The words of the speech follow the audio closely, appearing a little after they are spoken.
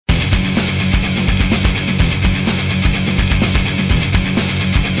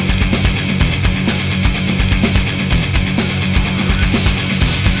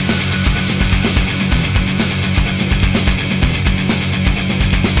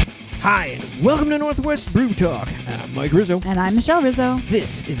Hi, and welcome to Northwest Brew Talk. I'm Mike Rizzo. And I'm Michelle Rizzo.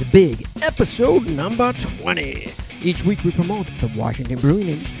 This is a big episode number 20. Each week we promote the Washington brewing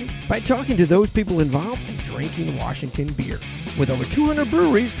industry by talking to those people involved in drinking Washington beer. With over 200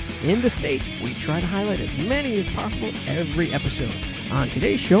 breweries in the state, we try to highlight as many as possible every episode. On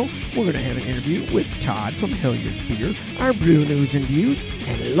today's show, we're going to have an interview with Todd from Hilliard Beer, our brew news and views,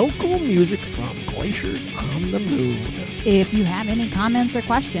 and local music from Glaciers on the Move. If you have any comments or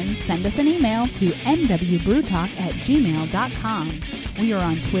questions, send us an email to nwbrewtalk@gmail.com. We are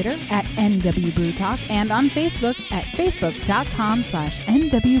on Twitter at NWBrewTalk and on Facebook at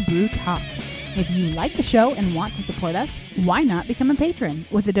facebook.com/NWBrewTalk. If you like the show and want to support us, why not become a patron?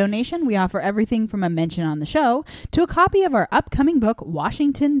 With a donation, we offer everything from a mention on the show to a copy of our upcoming book,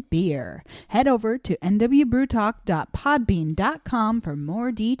 Washington Beer. Head over to nwbrewtalk.podbean.com for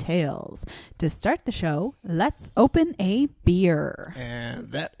more details. To start the show, let's open a beer. And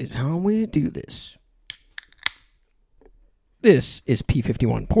that is how we do this. This is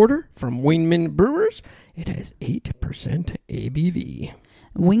P51 Porter from Wingman Brewers. It has 8% ABV.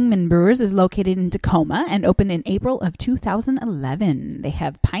 Wingman Brewers is located in Tacoma and opened in April of 2011. They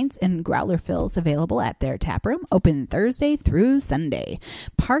have pints and growler fills available at their taproom, open Thursday through Sunday.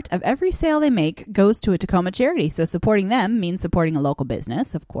 Part of every sale they make goes to a Tacoma charity, so supporting them means supporting a local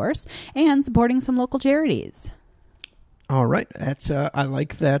business, of course, and supporting some local charities. All right, that's I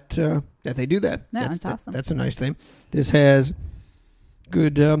like that that they do that. Yeah, that's awesome. That's a nice thing. This has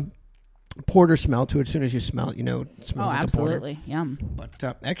good porter smell to it. As soon as you smell it, you know it smells like absolutely. a porter. Yum. But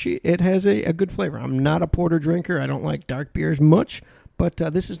actually, it has a good flavor. I'm not a porter drinker. I don't like dark beers much, but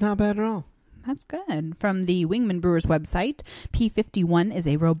this is not bad at all. That's good. From the Wingman Brewers website, P51 is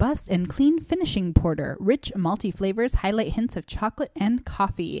a robust and clean finishing porter. Rich, malty flavors highlight hints of chocolate and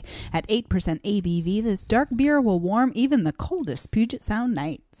coffee. At 8% ABV, this dark beer will warm even the coldest Puget Sound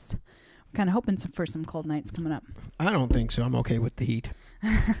nights. We're kind of hoping for some cold nights coming up. I don't think so. I'm okay with the heat.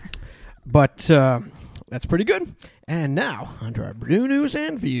 But that's pretty good. And now, onto our brew news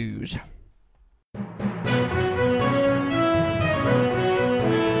and views.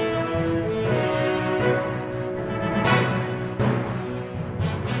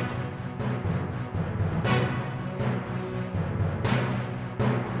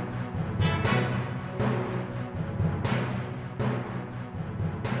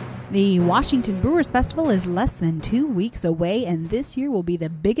 The Washington Brewers Festival is less than 2 weeks away, and this year will be the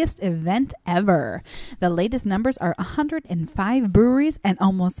biggest event ever. The latest numbers are 105 breweries and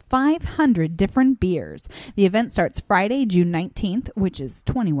almost 500 different beers. The event starts Friday, June 19th, which is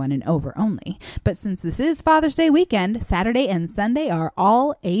 21 and over only. But since this is Father's Day weekend, Saturday and Sunday are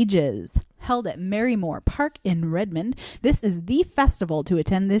all ages. Held at Merrymore Park in Redmond, this is the festival to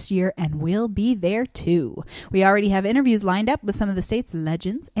attend this year, and we'll be there too. We already have interviews lined up with some of the state's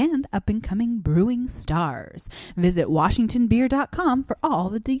legends and up-and-coming brewing stars. Visit WashingtonBeer.com for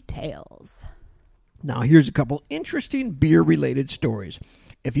all the details. Now here's a couple interesting beer-related stories.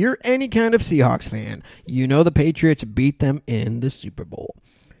 If you're any kind of Seahawks fan, you know the Patriots beat them in the Super Bowl.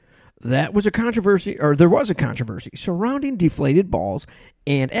 There was a controversy surrounding deflated balls,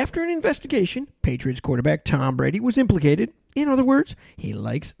 and after an investigation, Patriots quarterback Tom Brady was implicated. In other words, he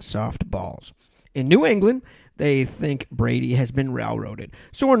likes soft balls. In New England, they think Brady has been railroaded.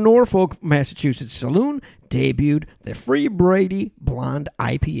 So a Norfolk, Massachusetts saloon debuted the Free Brady Blonde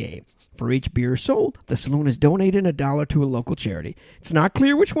IPA. For each beer sold, the saloon has donated $1 to a local charity. It's not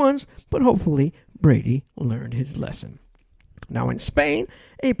clear which ones, but hopefully Brady learned his lesson. Now in Spain,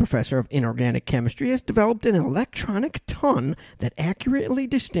 a professor of inorganic chemistry has developed an electronic ton that accurately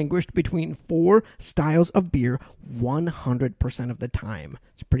distinguished between 4 styles of beer 100% of the time.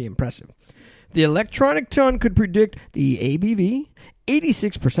 It's pretty impressive. The electronic ton could predict the ABV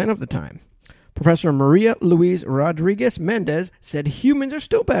 86% of the time. Professor Maria Luis Rodriguez Mendez said humans are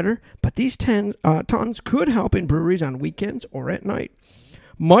still better, but these tons could help in breweries on weekends or at night.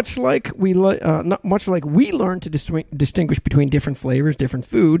 Much like we learn to distinguish between different flavors, different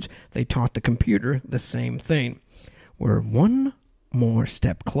foods, they taught the computer the same thing. We're one more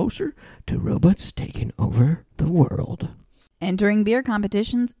step closer to robots taking over the world. Entering beer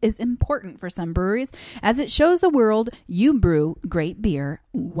competitions is important for some breweries as it shows the world you brew great beer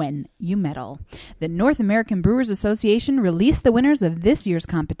when you medal. The North American Brewers Association released the winners of this year's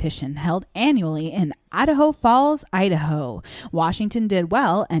competition, held annually in Idaho Falls, Idaho. Washington did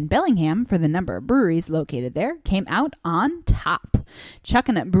well, and Bellingham, for the number of breweries located there, came out on top.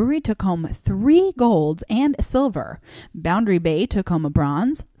 Chuckanut Brewery took home 3 golds and a silver. Boundary Bay took home a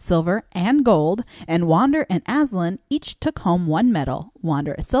bronze, silver, and gold, and Wander and Aslan each took home 1 medal.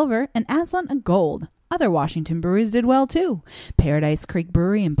 Wander a silver and Aslan a gold. Other Washington breweries did well too. Paradise Creek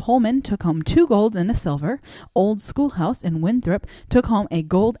Brewery in Pullman took home 2 golds and a silver. Old Schoolhouse in Winthrop took home a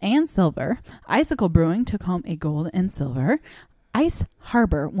gold and silver. Icicle Brewing took home a gold and silver. Ice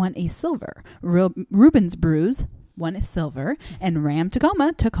Harbor won a silver. Rubens Brews won a silver. And Ram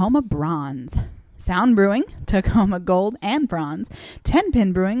Tacoma took home a bronze. Sound Brewing took home a gold and bronze. Ten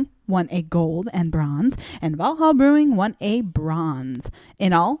Pin Brewing won a gold and bronze. And Valhalla Brewing won a bronze.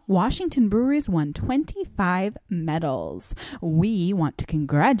 In all, Washington breweries won 25 medals. We want to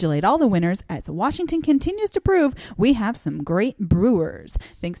congratulate all the winners as Washington continues to prove we have some great brewers.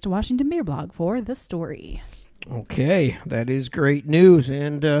 Thanks to Washington Beer Blog for the story. Okay, that is great news.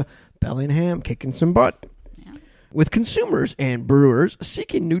 And Bellingham kicking some butt. With consumers and brewers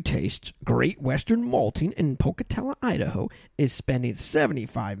seeking new tastes, Great Western Malting in Pocatello, Idaho, is spending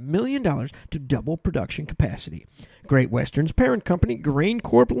 $75 million to double production capacity. Great Western's parent company, Grain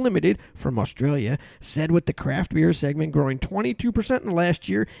Corp Limited, from Australia, said with the craft beer segment growing 22% in the last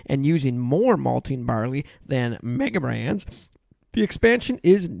year and using more malting barley than mega brands, the expansion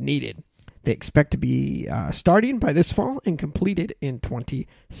is needed. They expect to be starting by this fall and completed in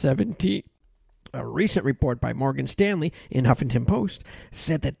 2017. A recent report by Morgan Stanley in Huffington Post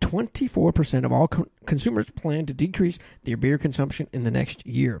said that 24% of all consumers plan to decrease their beer consumption in the next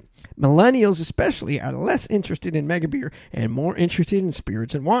year. Millennials especially are less interested in mega beer and more interested in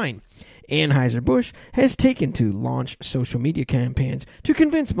spirits and wine. Anheuser-Busch has taken to launch social media campaigns to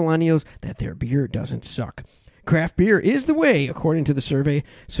convince millennials that their beer doesn't suck. Craft beer is the way, according to the survey,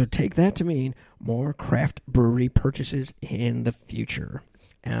 so take that to mean more craft brewery purchases in the future.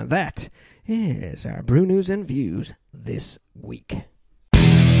 And that is our brew news and views this week.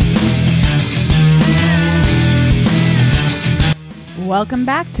 Welcome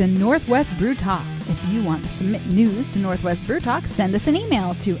back to Northwest Brew Talk. If you want to submit news to Northwest Brew Talk, send us an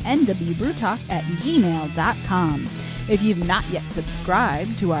email to nwbrewtalk@gmail.com. If you've not yet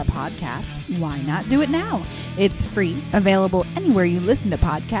subscribed to our podcast, why not do it now? It's free, available anywhere you listen to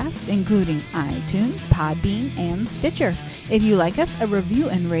podcasts, including iTunes, Podbean, and Stitcher. If you like us, a review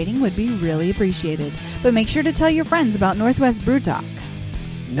and rating would be really appreciated. But make sure to tell your friends about Northwest Brew Talk.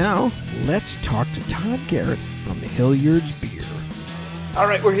 Now, let's talk to Todd Garrett from Hilliard's Beer. All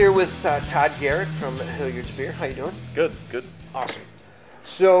right, we're here with Todd Garrett from Hilliard's Beer. How you doing? Good. Awesome.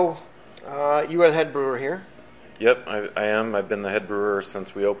 So, you are the head brewer here. Yep, I am. I've been the head brewer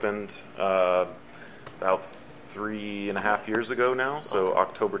since we opened about 3.5 years ago now. So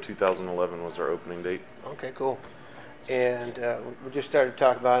October 2011 was our opening date. Okay, cool. And we just started to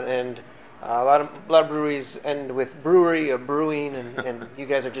talk about it, and a lot of breweries end with brewery or brewing, and you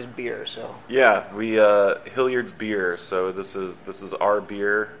guys are just beer. So yeah, we Hilliard's Beer. So this is our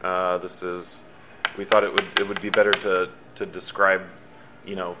beer. We thought it would be better to describe,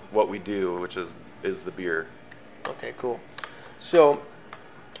 what we do, which is the beer. Okay, cool. So,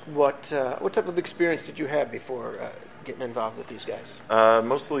 what type of experience did you have before getting involved with these guys?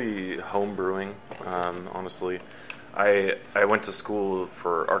 Mostly home brewing, honestly. I went to school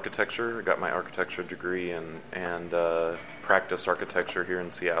for architecture. I got my architecture degree and practiced architecture here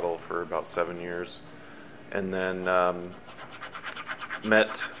in Seattle for about 7 years, and then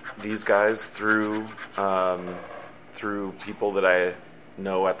met these guys through people that I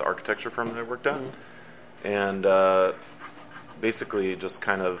know at the architecture firm that I worked at. Mm-hmm. And basically just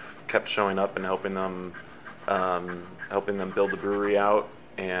kind of kept showing up and helping them build the brewery out.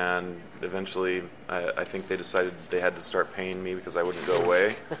 And eventually, I think they decided they had to start paying me because I wouldn't go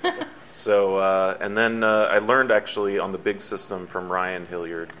away. So, and then I learned actually on the big system from Ryan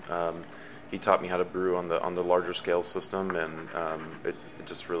Hilliard. He taught me how to brew on the larger scale system, and it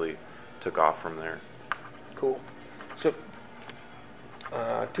just really took off from there. Cool. So,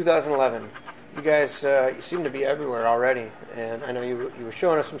 2011. You guys you seem to be everywhere already, and I know you were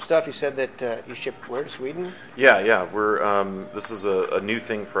showing us some stuff. You said that you ship where, to Sweden? Yeah. We're this is a new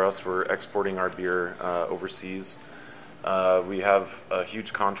thing for us. We're exporting our beer overseas. We have a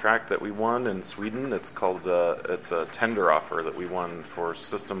huge contract that we won in Sweden. It's called it's a tender offer that we won for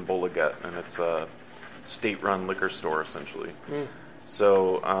System Bolaget, and it's a state-run liquor store essentially. Mm.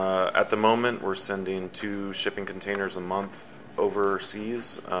 So at the moment, we're sending 2 shipping containers a month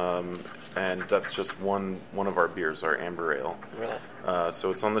overseas, and that's just one of our beers, our amber ale. Really?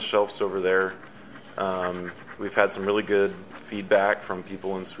 So it's on the shelves over there. We've had some really good feedback from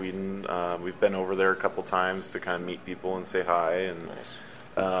people in Sweden. We've been over there a couple times to kind of meet people and say hi, and nice.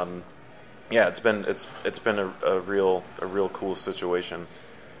 Yeah, it's been a real cool situation.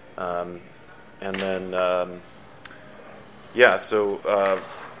 And then so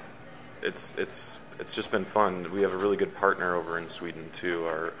it's just been fun. We have a really good partner over in Sweden too.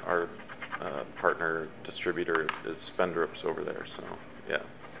 Our partner distributor is Spendrups over there. So yeah,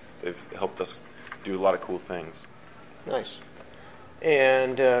 they've helped us do a lot of cool things. Nice.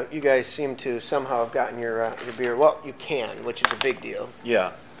 And you guys seem to somehow have gotten your beer. Well, you can, which is a big deal.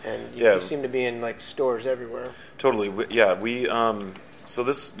 Yeah. And you seem to be in like stores everywhere. Totally. We so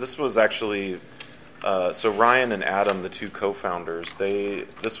this was actually so Ryan and Adam, the two co-founders,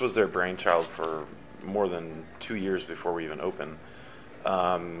 this was their brainchild for more than 2 years before we even opened.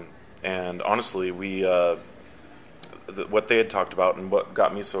 And honestly, what they had talked about and what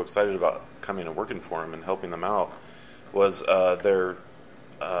got me so excited about coming and working for them and helping them out was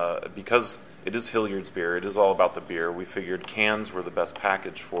because it is Hilliard's beer, it is all about the beer. We figured cans were the best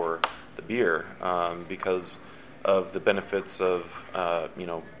package for the beer because of the benefits of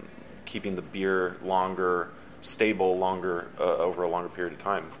keeping the beer stable over a longer period of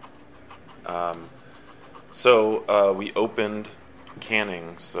time. So we opened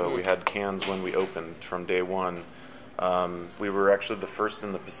canning. So we had cans when we opened from day one. We were actually the first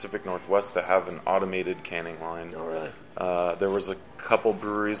in the Pacific Northwest to have an automated canning line. Oh, really? There was a couple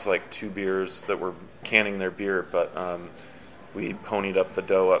breweries, like 2 beers, that were canning their beer, but we ponied up the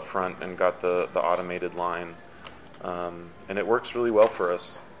dough up front and got the automated line. And it works really well for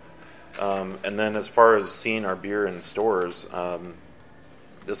us. And then as far as seeing our beer in stores,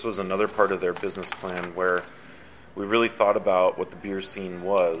 this was another part of their business plan where we really thought about what the beer scene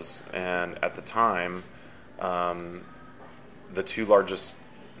was. And at the time, the 2 largest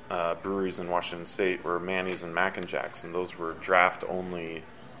breweries in Washington State were Manny's and Mac and Jack's, and those were draft-only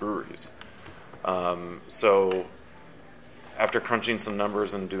breweries. So after crunching some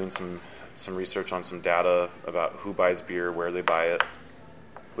numbers and doing some research on some data about who buys beer, where they buy it,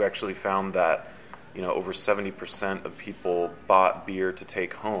 we actually found that over 70% of people bought beer to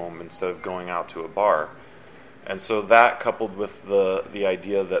take home instead of going out to a bar. And so that, coupled with the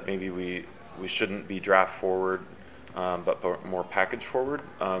idea that maybe we shouldn't be draft forward, but more package forward,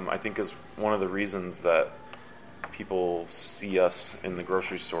 I think is one of the reasons that people see us in the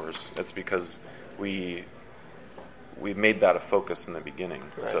grocery stores. It's because we made that a focus in the beginning.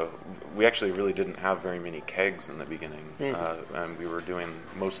 Right. So we actually really didn't have very many kegs in the beginning, and we were doing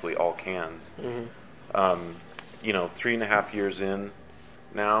mostly all cans. 3.5 years in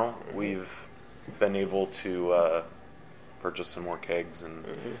now, we've been able to purchase some more kegs and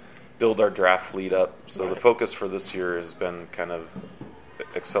build our draft fleet up. So the focus for this year has been kind of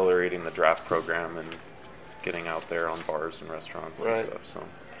accelerating the draft program and getting out there on bars and restaurants and stuff.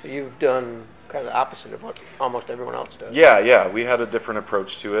 So you've done kind of the opposite of what almost everyone else does. Yeah, we had a different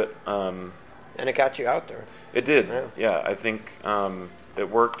approach to it. And it got you out there. It did. Yeah, I think it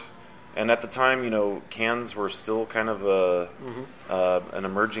worked. And at the time, cans were still kind of an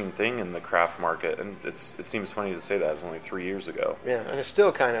emerging thing in the craft market. And it seems funny to say that. It was only 3 years ago. Yeah, and it's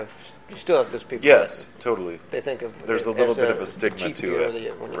still kind of, you still have those people. Yes, totally. They think of there's a little bit of a stigma to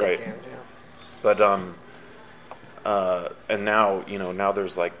it. When you get cans, But and now now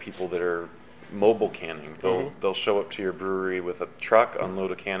there's like people that are mobile canning. They'll show up to your brewery with a truck,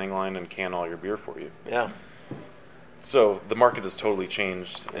 unload a canning line, and can all your beer for you. Yeah. So the market has totally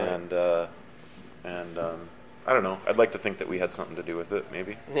changed, and I don't know. I'd like to think that we had something to do with it,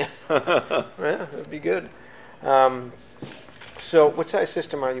 maybe. Yeah, that'd be good. So, what size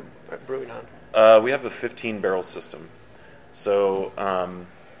system are you brewing on? We have a 15-barrel system. So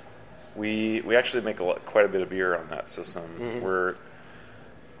we actually make quite a bit of beer on that system. We're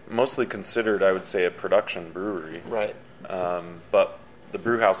mostly considered, I would say, a production brewery. Right. But the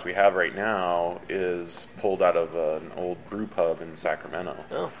brew house we have right now is pulled out of an old brew pub in Sacramento.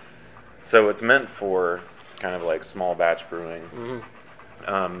 Oh. So it's meant for kind of like small batch brewing.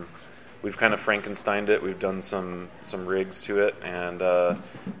 We've kind of Frankensteined it. We've done some rigs to it, and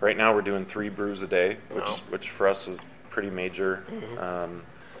right now we're doing 3 brews a day, which for us is pretty major.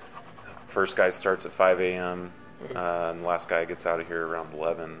 First guy starts at 5 a.m. And the last guy gets out of here around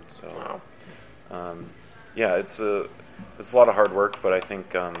 11. So, yeah, it's a lot of hard work, but I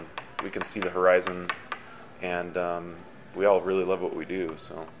think we can see the horizon, and we all really love what we do.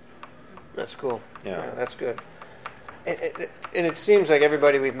 So that's cool. Yeah, that's good. And it seems like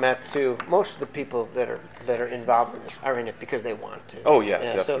everybody we've met too, most of the people that are involved in this are in it because they want to. Oh yeah,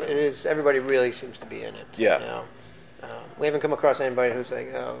 definitely. So it is. Everybody really seems to be in it. Yeah. We haven't come across anybody who's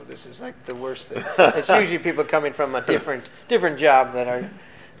like, "Oh, this is like the worst thing." It's usually people coming from a different job that are.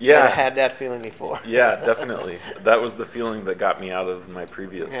 Yeah, I had that feeling before. Yeah, definitely. That was the feeling that got me out of my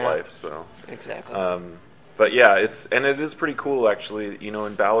previous life. So exactly. But yeah, it is pretty cool actually.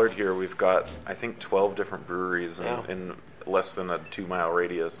 In Ballard here, we've got I think 12 different breweries in less than a 2-mile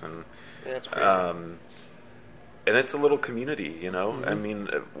radius, and that's crazy. it's a little community, you know. I mean,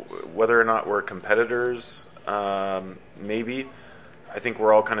 whether or not we're competitors, maybe. I think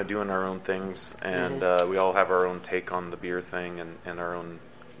we're all kind of doing our own things, and we all have our own take on the beer thing and our own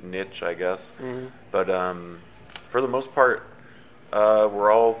niche, I guess. But for the most part,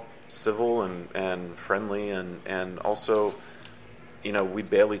 we're all civil and friendly, and also, you know, we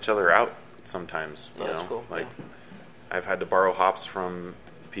bail each other out sometimes. You know, cool. Like I've had to borrow hops from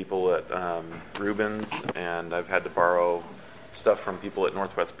people at Rubens, and I've had to borrow stuff from people at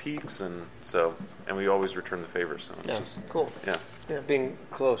Northwest Peaks, and we always return the favor. So it's just cool. Yeah, being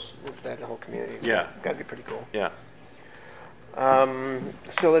close with that whole community. Yeah. Got to be pretty cool. yeah.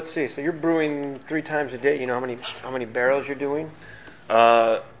 So let's see. So you're brewing 3 times a day. You know how many barrels you're doing?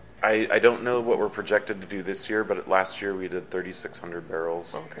 I don't know what we're projected to do this year, but last year we did 3,600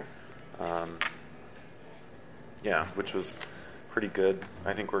 barrels. Okay. Yeah, which was pretty good.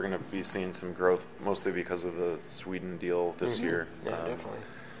 I think we're going to be seeing some growth, mostly because of the Sweden deal this year. Yeah, definitely.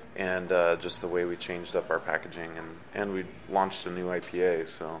 And just the way we changed up our packaging, and we launched a new IPA.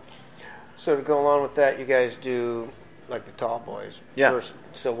 So to go along with that, you guys do like the tall boys. Yeah. First.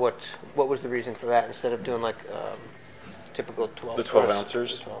 So what was the reason for that instead of doing like typical 12? The 12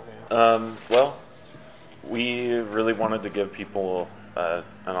 ounces. The 12, yeah. Well, we really wanted to give people an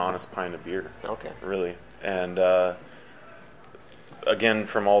honest pint of beer. Okay. Really, and again,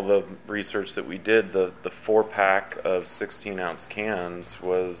 from all the research that we did, the 4-pack of 16-ounce cans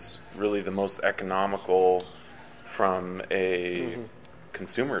was really the most economical from a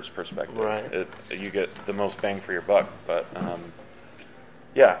consumer's perspective. Right. You get the most bang for your buck. But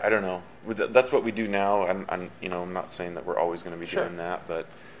yeah, I don't know. That's what we do now. I'm not saying that we're always going to be doing that, but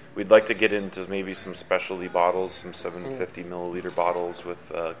we'd like to get into maybe some specialty bottles, some 750 milliliter bottles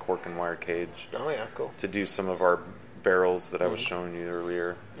with cork and wire cage. Oh yeah, cool. To do some of our barrels that I was showing you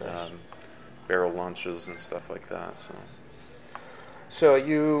earlier, Nice. barrel launches and stuff like that. So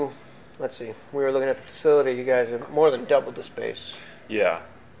let's see. We were looking at the facility. You guys have more than doubled the space. Yeah.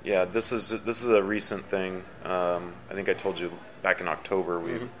 This is a recent thing. I think I told you back in October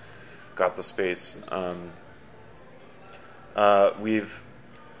we got the space. We've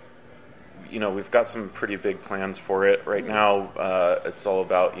got some pretty big plans for it. Right now, it's all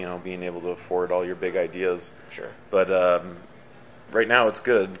about, being able to afford all your big ideas. Sure. But right now, it's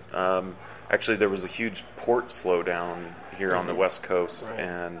good. Actually, there was a huge port slowdown here on the West Coast,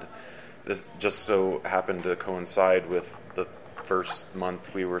 and this just so happened to coincide with the first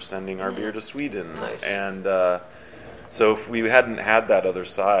month we were sending our beer to Sweden. Nice. And so if we hadn't had that other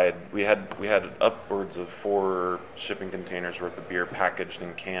side, we had upwards of 4 shipping containers worth of beer packaged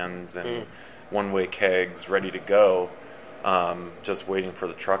in cans and one-way kegs ready to go, just waiting for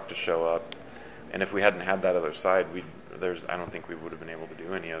the truck to show up. And if we hadn't had that other side, I don't think we would have been able to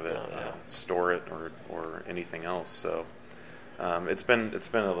do any of it, store it or anything else. So it's been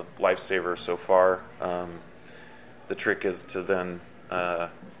a lifesaver so far. The trick is to then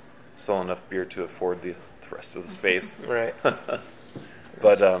sell enough beer to afford the rest of the space. Right.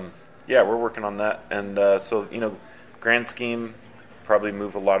 But we're working on that, and grand scheme, probably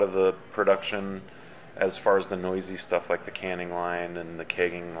move a lot of the production as far as the noisy stuff like the canning line and the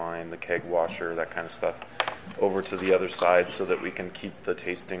kegging line, the keg washer, that kind of stuff, over to the other side so that we can keep the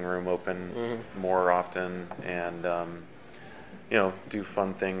tasting room open more often, and do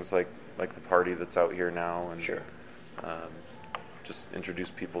fun things like the party that's out here now, and just introduce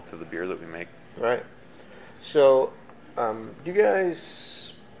people to the beer that we make. Right. So, do you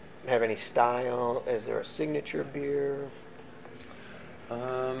guys have any style? Is there a signature beer?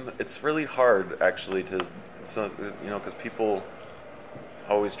 It's really hard, actually, because people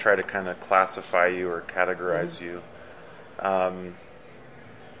always try to kind of classify you or categorize you. I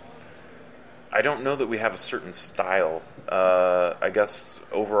don't know that we have a certain style. I guess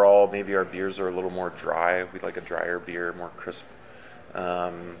overall, maybe our beers are a little more dry. We like a drier beer, more crisp.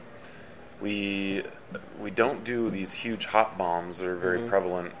 We don't do these huge hop bombs that are very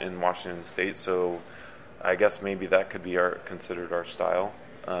prevalent in Washington State, so I guess maybe that could be considered our style.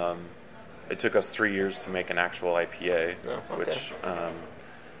 It took us 3 years to make an actual IPA, which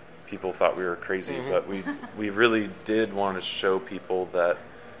people thought we were crazy, but we really did want to show people that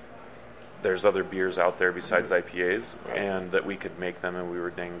there's other beers out there besides IPAs, and that we could make them, and we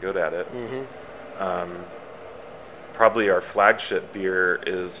were dang good at it. Probably our flagship beer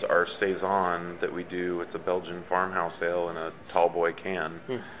is our Saison that we do. It's a Belgian farmhouse ale in a tall boy can,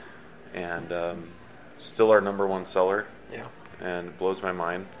 and still our number one seller. Yeah, and it blows my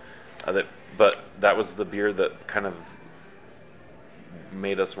mind. But that was the beer that kind of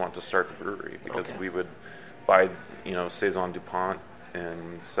made us want to start the brewery, because we would buy, Saison DuPont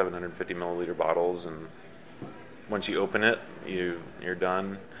in 750 milliliter bottles, and once you open it, you're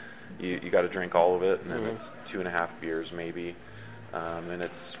done. You got to drink all of it, and then it's 2.5 beers maybe, and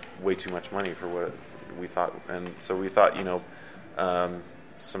it's way too much money for what we thought. And so we thought,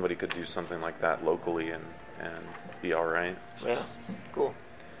 somebody could do something like that locally and be all right. Yeah, cool.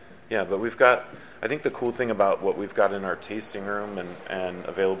 Yeah, but we've got, I think the cool thing about what we've got in our tasting room and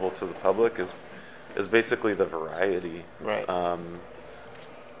available to the public is basically the variety. Right.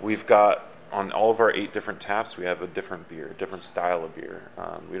 We've got, on all of our 8 different taps, we have a different beer, a different style of beer.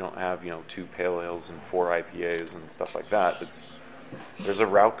 We don't have, 2 pale ales and 4 IPAs and stuff like that. There's a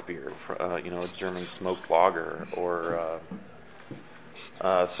Rauch beer, a German smoked lager, or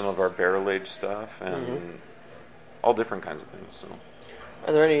some of our barrel-aged stuff, and all different kinds of things. So,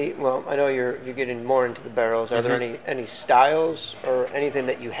 are there any? Well, I know you're getting more into the barrels. Are there any styles or anything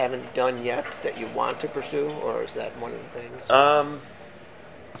that you haven't done yet that you want to pursue, or is that one of the things?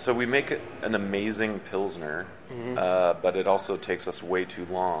 So we make an amazing Pilsner, but it also takes us way too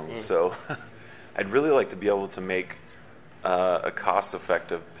long. So I'd really like to be able to make a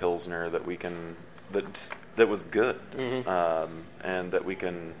cost-effective Pilsner that we can that was good, and that we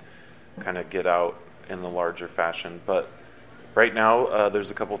can kind of get out in a larger fashion. But right now,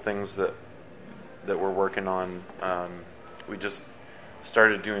 there's a couple things that we're working on. We just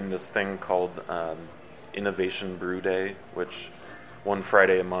started doing this thing called Innovation Brew Day, which one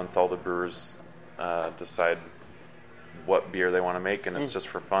Friday a month, all the brewers decide what beer they want to make, and it's just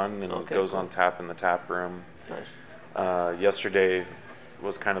for fun, and it goes on tap in the tap room. Nice. Yesterday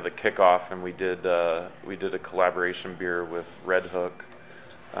was kind of the kickoff, and we did a collaboration beer with Red Hook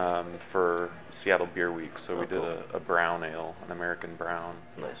for Seattle Beer Week. So we did a brown ale, an American brown.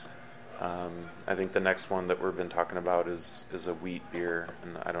 Nice. I think the next one that we've been talking about is a wheat beer,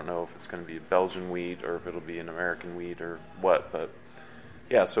 and I don't know if it's going to be Belgian wheat or if it'll be an American wheat or what, but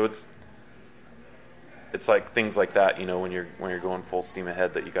yeah. So it's like things like that, when you're going full steam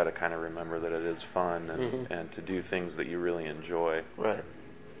ahead, that you got to kind of remember that it is fun and to do things that you really enjoy. Right.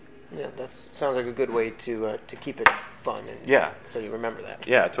 Yeah, that sounds like a good way to keep it fun. And so you remember that.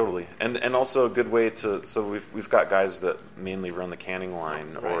 Yeah, totally. And also a good way to. So we've got guys that mainly run the canning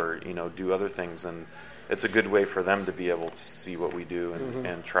line, or do other things, and it's a good way for them to be able to see what we do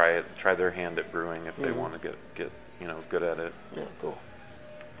and try their hand at brewing if they want to get good at it. Yeah, cool.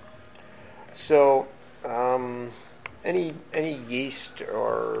 So. Any yeast,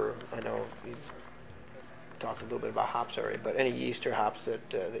 or I know we talked a little bit about hops already, but any yeast or hops that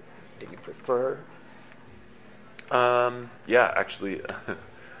you prefer? Yeah, actually,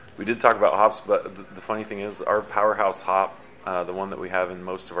 we did talk about hops, but the funny thing is, our powerhouse hop, the one that we have in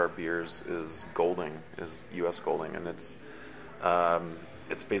most of our beers, is Golding, is U.S. Golding, and it's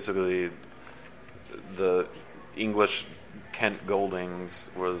basically the English Kent Goldings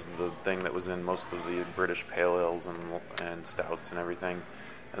was the thing that was in most of the British pale ales and stouts and everything,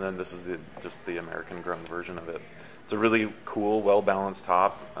 and then this is just the American grown version of it. It's a really cool, well balanced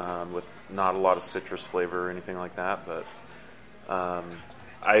hop with not a lot of citrus flavor or anything like that, but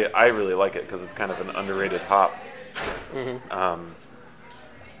I really like it because it's kind of an underrated hop.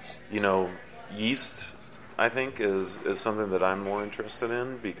 Yeast, I think, is something that I'm more interested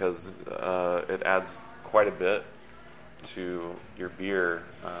in because it adds quite a bit to your beer.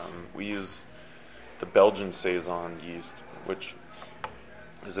 We use the Belgian Saison yeast, which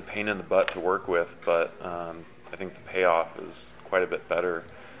is a pain in the butt to work with, but I think the payoff is quite a bit better.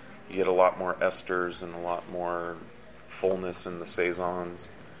 You get a lot more esters and a lot more fullness in the Saisons.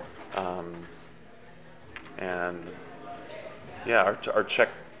 And yeah, our Czech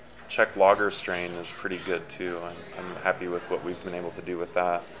lager strain is pretty good too. I'm happy with what we've been able to do with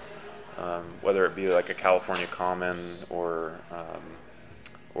that. Whether it be like a California Common or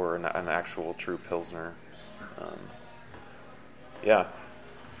an actual true Pilsner. Yeah.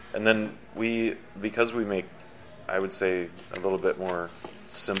 And then because we make, I would say, a little bit more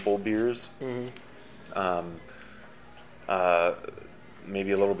simple beers, maybe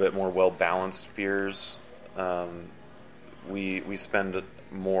a little bit more well-balanced beers, we spend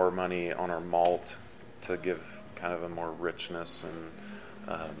more money on our malt to give kind of a more richness, and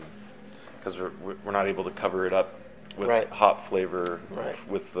because we're not able to cover it up with hop flavor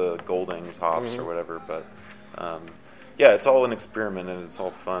with the Goldings hops or whatever, but yeah, it's all an experiment and it's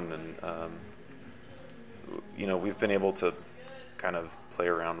all fun, and we've been able to kind of play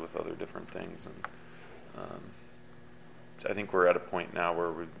around with other different things, and I think we're at a point now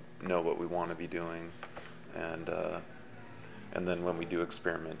where we know what we want to be doing, and then when we do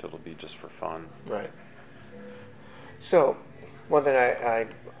experiment, it'll be just for fun. Right. So, one thing I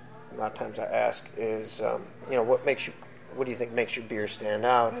a lot of times I ask is, what makes you what do you think makes your beer stand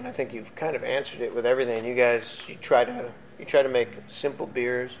out? And I think you've kind of answered it with everything. You try to make simple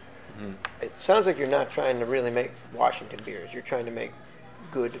beers. Mm-hmm. It sounds like you're not trying to really make Washington beers. You're trying to make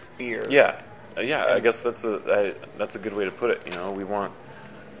good beer. Yeah. I guess that's a good way to put it. You know, we want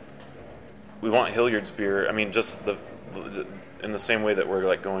Hilliard's beer. I mean, just in the same way that we're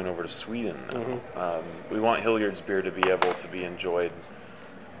like going over to Sweden now. Mm-hmm. We want Hilliard's beer to be able to be enjoyed,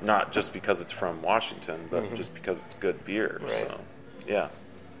 not just because it's from Washington, but mm-hmm. just because it's good beer. Right. So, yeah.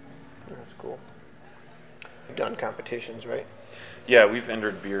 That's cool. You've done competitions, right? Yeah, we've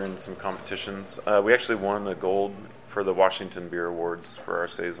entered beer in some competitions. We actually won a gold for the Washington Beer Awards for our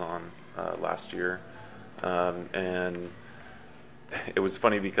Saison last year. And it was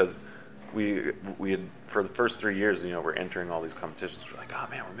funny because we had, for the first 3 years, you know, we're entering all these competitions. We're like, oh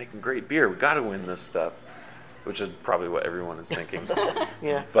man, we're making great beer. We got to win this stuff, which is probably what everyone is thinking.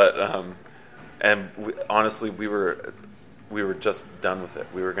 Yeah. But honestly, we were just done with it.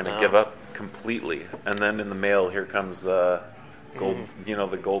 We were going to give up completely. And then in the mail, here comes the gold, you know,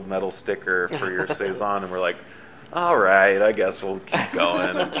 the gold medal sticker for your Saison, and we're like, all right, I guess we'll keep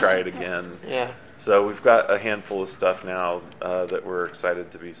going and try it again. Yeah. So we've got a handful of stuff now that we're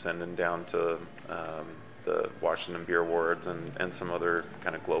excited to be sending down to the Washington Beer Awards and some other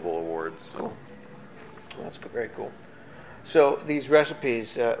kind of global awards. Cool. Well, that's very cool. So these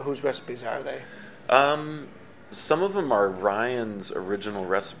recipes, whose recipes are they? Some of them are Ryan's original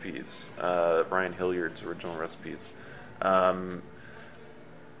recipes, Ryan Hilliard's original recipes. A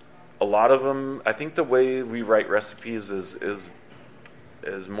lot of them, I think the way we write recipes is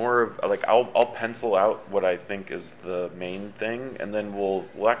more of like I'll pencil out what I think is the main thing, and then we'll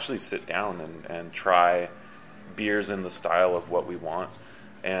actually sit down and try beers in the style of what we want,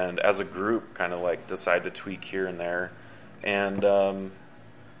 and as a group kind of like decide to tweak here and there, and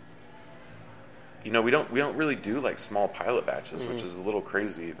you know, we don't really do like small pilot batches, which is a little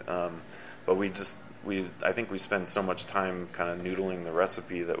crazy, but I think we spend so much time kind of noodling the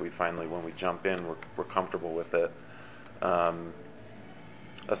recipe that we finally, when we jump in, we're comfortable with it.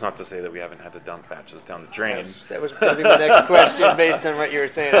 That's not to say that we haven't had to dump batches down the drain. That was going to be my next question based on what you were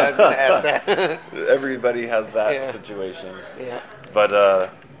saying. I was going to ask that. Everybody has that situation. Yeah. But,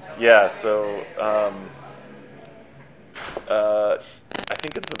 yeah, so I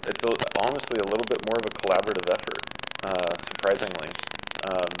think it's honestly a little bit more of a collaborative effort, surprisingly.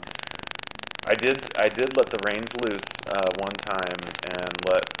 I did let the reins loose one time and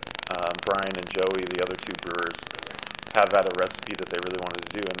let Brian and Joey, the other two brewers, have at a recipe that they really wanted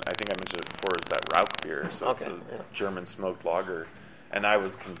to do, and I think I mentioned it before, is that Rauch beer. So it's a German smoked lager, and I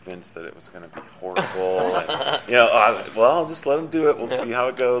was convinced that it was going to be horrible. And, you know, I'll just let them do it. We'll see how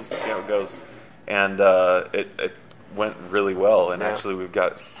it goes. And it went really well, and actually we've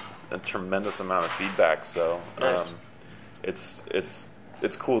got a tremendous amount of feedback. So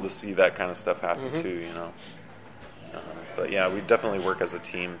it's cool to see that kind of stuff happen too, you know. But yeah, we definitely work as a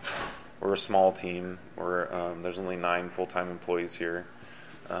team. We're a small team. There's only 9 full-time employees here,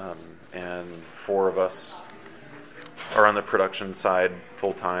 and 4 of us are on the production side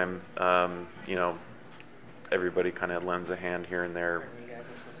full-time. You know, everybody kind of lends a hand here and there,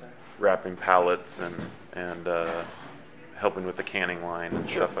 wrapping pallets and helping with the canning line and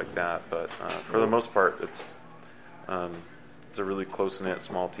stuff like that. But for the most part, it's a really close-knit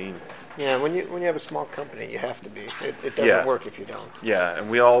small team. Yeah, when you have a small company, you have to be. It doesn't work if you don't. Yeah, and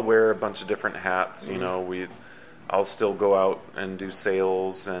we all wear a bunch of different hats. You know, I'll still go out and do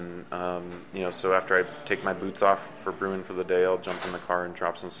sales, and you know, so after I take my boots off for brewing for the day, I'll jump in the car and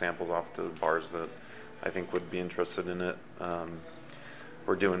drop some samples off to the bars that I think would be interested in it.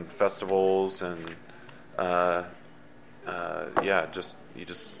 We're doing festivals and I'm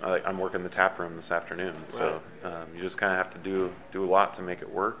working the tap room this afternoon, so you just kind of have to do a lot to make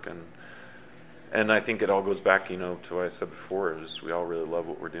it work, and I think it all goes back, you know, to what I said before, is we all really love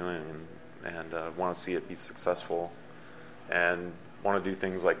what we're doing and want to see it be successful, and want to do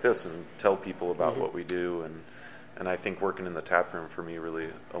things like this and tell people about what we do, and I think working in the tap room for me really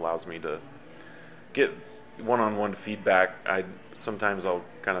allows me to get one-on-one feedback. Sometimes I'll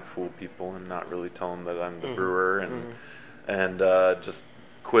kind of fool people and not really tell them that I'm the brewer, and just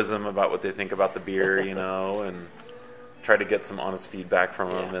quiz them about what they think about the beer, you know, and try to get some honest feedback from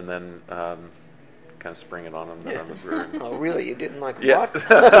them, and then kind of spring it on them that I'm the brewer. Oh, really? You didn't like what?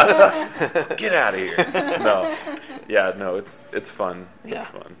 Get out of here! No, it's fun. Yeah. It's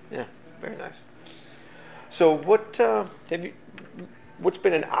fun. Yeah, very nice. So, what's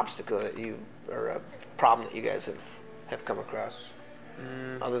been an obstacle that or a problem that you guys have come across?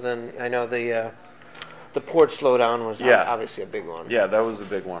 Other than, I know the port slowdown was obviously a big one. Yeah, that was a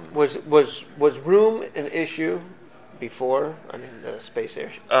big one. Was room an issue before? I mean, the space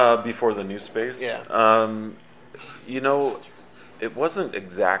station. Before the new space? Yeah. It wasn't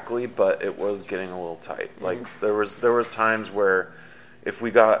exactly, but it was getting a little tight. Like there was times where if we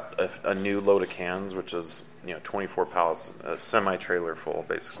got a new load of cans, which is 24 pallets, a semi-trailer full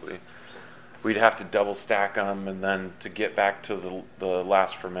basically, we'd have to double stack them, and then to get back to the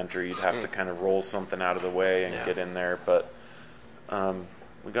last fermenter, you'd have to kind of roll something out of the way and get in there. But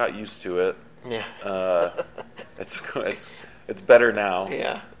we got used to it. Yeah. It's better now.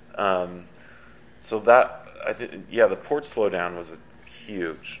 Yeah. So that. I think, the port slowdown was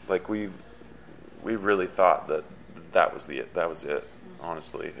huge. Like we really thought that was it.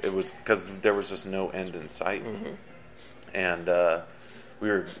 Honestly, it was because there was just no end in sight, and we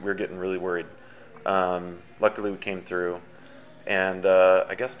were getting really worried. Luckily, we came through, and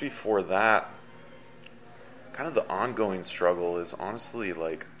I guess before that, kind of the ongoing struggle is honestly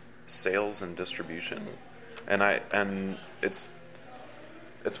like sales and distribution, and it's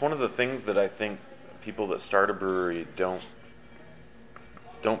one of the things that I think people that start a brewery don't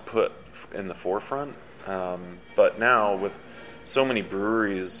put in the forefront. But now with so many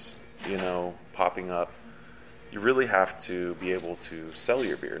breweries, popping up, you really have to be able to sell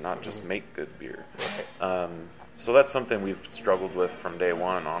your beer, not just make good beer. So that's something we've struggled with from day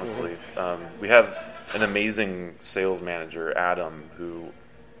one, honestly. We have an amazing sales manager, Adam, who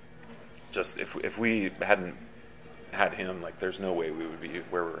just, if we hadn't had him, like, there's no way we would be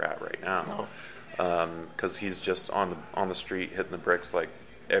where we're at right now. Because he's just on the street hitting the bricks like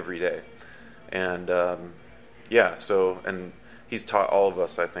every day, and and he's taught all of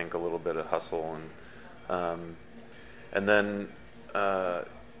us, I think, a little bit of hustle, and then but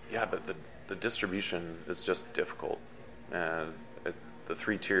the distribution is just difficult, and the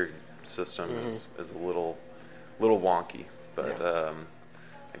 3-tier system is a little wonky, but I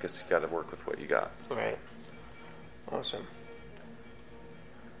guess you got to work with what you got. Right. Awesome.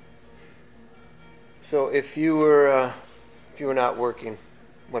 So if you were not working,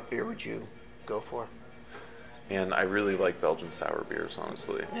 what beer would you go for? And I really like Belgian sour beers,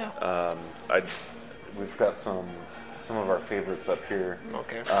 honestly. Yeah. We've got some of our favorites up here.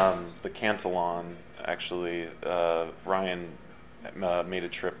 Okay. The Cantillon, actually, Ryan made a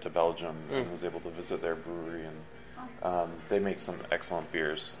trip to Belgium and was able to visit their brewery, and they make some excellent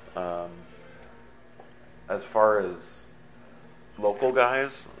beers. As far as local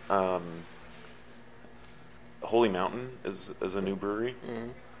guys, Holy Mountain is a new brewery,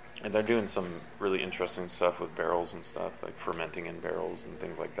 and they're doing some really interesting stuff with barrels and stuff, like fermenting in barrels and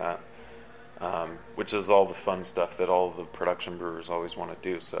things like that, which is all the fun stuff that all the production brewers always want to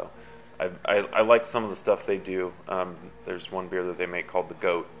do. So I like some of the stuff they do. There's one beer that they make called the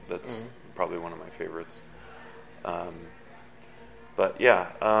Goat that's probably one of my favorites.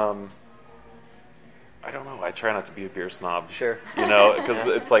 I don't know. I try not to be a beer snob. Sure. Because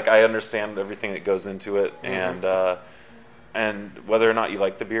it's like I understand everything that goes into it, and whether or not you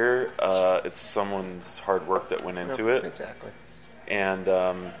like the beer, it's someone's hard work that went into it. Exactly. And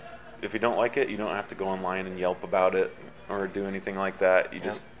if you don't like it, you don't have to go online and Yelp about it or do anything like that. You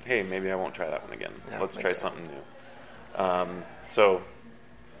just, hey, maybe I won't try that one again. Let's try something new. So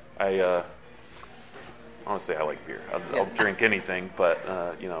I honestly, I like beer. I'll drink anything, but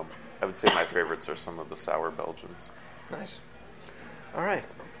I would say my favorites are some of the sour Belgians. Nice. All right.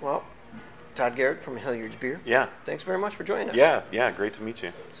 Well, Todd Garrett from Hilliard's Beer. Yeah. Thanks very much for joining us. Yeah. Great to meet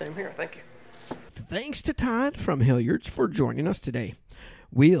you. Same here. Thank you. Thanks to Todd from Hilliard's for joining us today.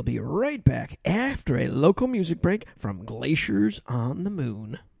 We'll be right back after a local music break from Glaciers on the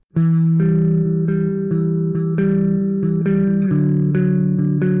Moon.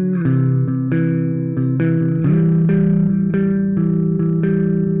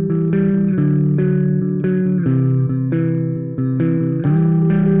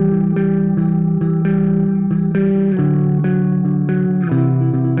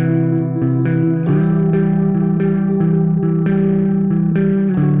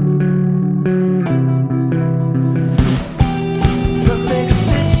 Perfect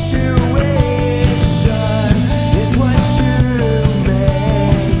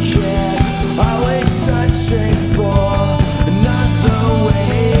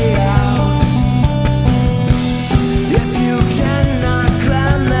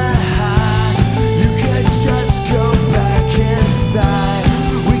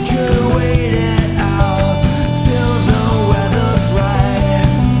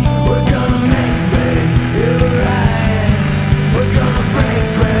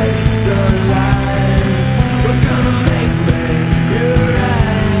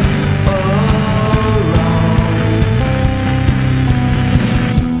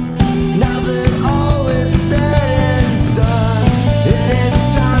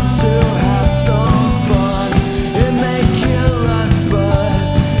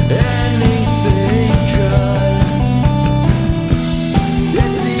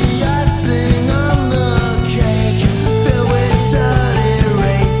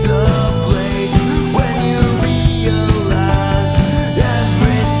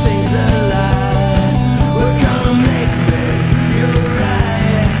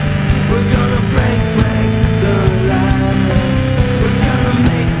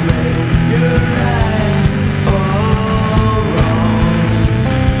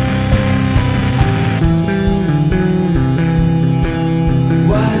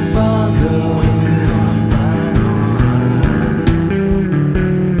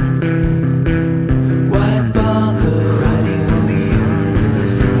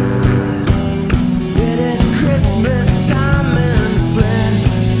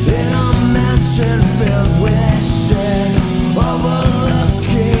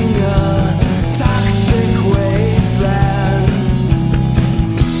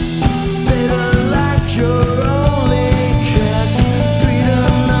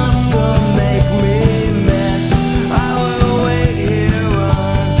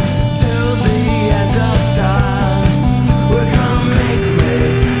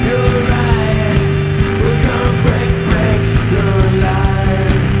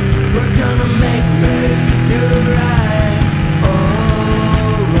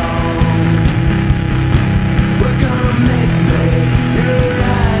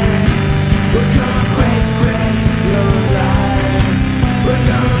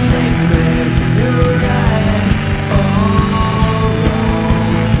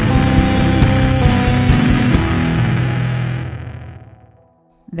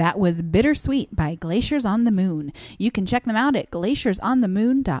was Bittersweet by Glaciers on the Moon. You can check them out at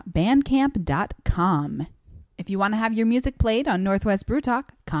glaciersonthemoon.bandcamp.com. If you want to have your music played on Northwest Brew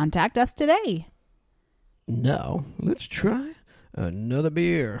Talk, contact us today. Now, let's try another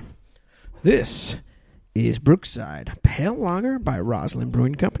beer. This is Brookside Pale Lager by Roslyn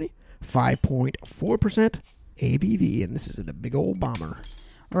Brewing Company, 5.4% ABV, and this is in a big old bomber.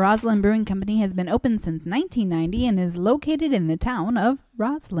 Roslyn Brewing Company has been open since 1990 and is located in the town of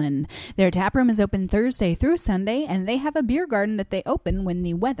Roslyn. Their taproom is open Thursday through Sunday, and they have a beer garden that they open when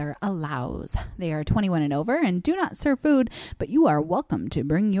the weather allows. They are 21 and over and do not serve food, but you are welcome to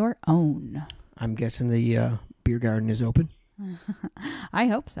bring your own. I'm guessing the beer garden is open. I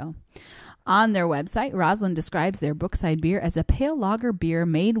hope so. On their website, Roslyn describes their Brookside beer as a pale lager beer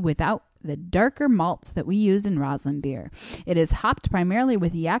made without the darker malts that we use in Roslyn beer. It is hopped primarily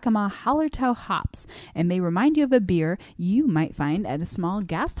with Yakima Hallertau hops and may remind you of a beer you might find at a small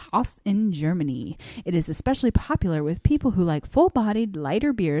Gasthaus in Germany. It is especially popular with people who like full-bodied,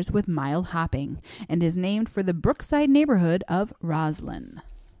 lighter beers with mild hopping, and is named for the Brookside neighborhood of Roslyn.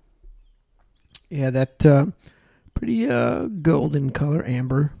 Yeah, that pretty golden color,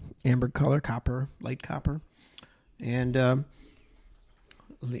 amber color, copper, light copper, and a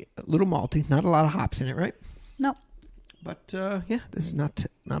little malty. Not a lot of hops in it, right? No. But yeah, this is not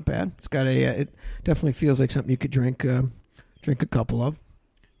bad. It's got a. It definitely feels like something you could drink a couple of.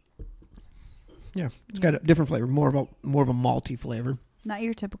 Yeah, it's got a different flavor, more of a malty flavor. Not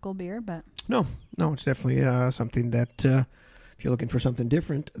your typical beer, but no, it's definitely something that if you're looking for something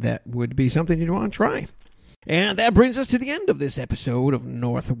different, that would be something you'd want to try. And that brings us to the end of this episode of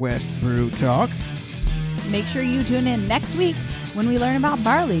Northwest Brew Talk. Make sure you tune in next week when we learn about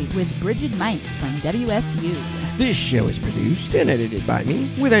barley with Bridget Mites from WSU. This show is produced and edited by me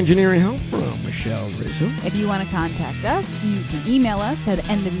with engineering help from Michelle Rizzo. If you want to contact us, you can email us at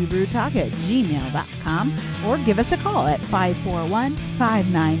nwbrewtalk@gmail.com or give us a call at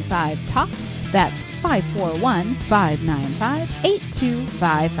 541-595-TALK. That's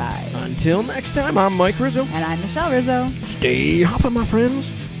 541-595-8255. Until next time, I'm Mike Rizzo. And I'm Michelle Rizzo. Stay hoppin', my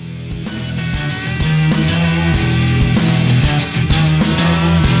friends.